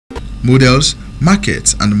models,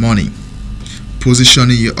 markets, and money.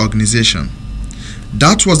 Positioning your organization.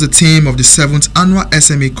 That was the theme of the 7th Annual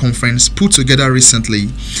SME Conference put together recently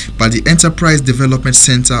by the Enterprise Development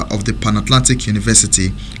Center of the Pan-Atlantic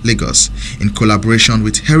University, Lagos, in collaboration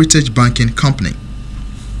with Heritage Banking Company.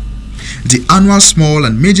 The annual Small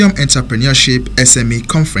and Medium Entrepreneurship SME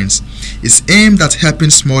Conference is aimed at helping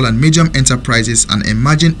small and medium enterprises and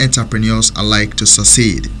emerging entrepreneurs alike to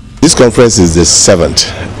succeed. This conference is the 7th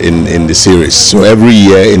in the series. So every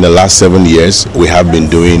year in the last 7 years, we have been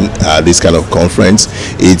doing this kind of conference.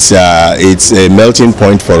 It's a melting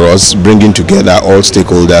point for us, bringing together all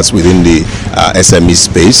stakeholders within the SME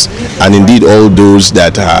space, and indeed all those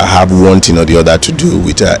that have one thing or the other to do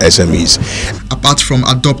with SMEs. Apart from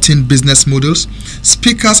adopting business models,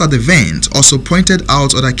 speakers at the event also pointed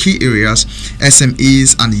out other key areas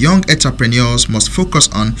SMEs and young entrepreneurs must focus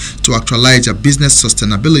on to actualize their business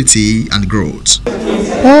sustainability and growth.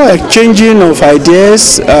 Exchanging of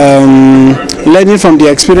ideas, learning from the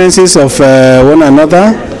experiences of one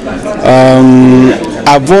another,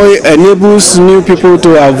 enables new people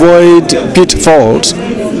to avoid pitfalls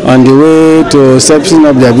on the way to setting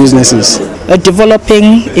up their businesses. A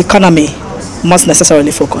developing economy must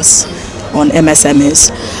necessarily focus on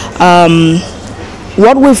MSMEs.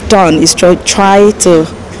 What we've done is to try to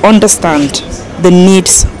understand the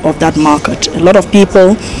needs of that market. A lot of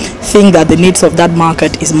people think that the needs of that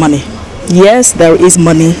market is money. Yes, there is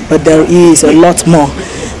money, but there is a lot more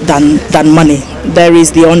than money. There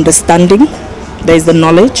is the understanding, there is the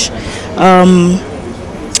knowledge,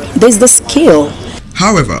 there is the skill.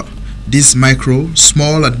 However, these micro,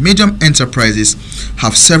 small and medium enterprises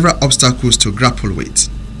have several obstacles to grapple with.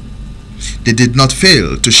 They did not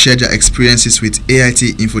fail to share their experiences with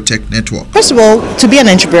AIT Infotech Network. First of all, to be an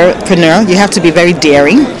entrepreneur, you have to be very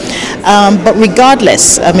daring. But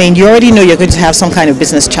regardless, I mean, you already know you're going to have some kind of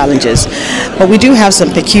business challenges. But we do have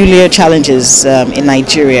some peculiar challenges in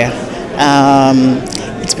Nigeria.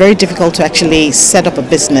 It's very difficult to actually set up a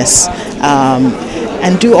business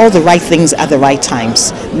and do all the right things at the right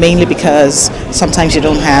times, mainly because sometimes you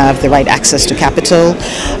don't have the right access to capital.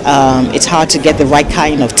 It's hard to get the right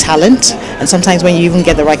kind of talent, and sometimes when you even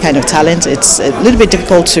get the right kind of talent, it's a little bit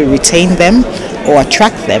difficult to retain them or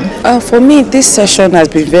attract them. For me, this session has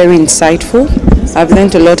been very insightful. I've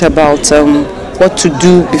learned a lot about what to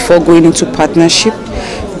do before going into partnership,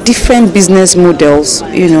 different business models,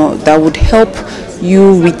 that would help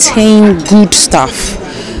you retain good staff.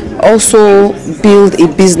 Also build a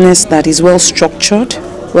business that is well structured,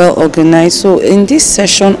 well organized. So in this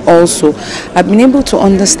session also, I've been able to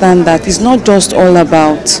understand that it's not just all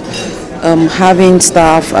about having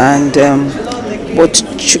staff and but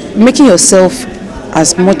making yourself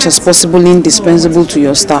as much as possible indispensable to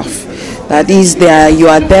your staff. That is, you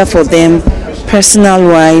are there for them personal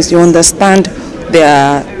wise, you understand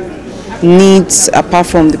their needs apart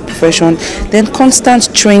from the profession, then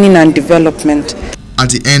constant training and development. At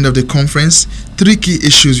the end of the conference, 3 key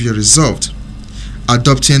issues were resolved: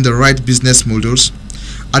 adopting the right business models,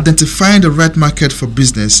 identifying the right market for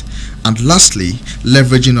business, and lastly,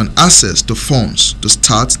 leveraging on access to funds to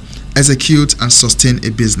start, execute, and sustain a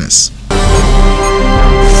business.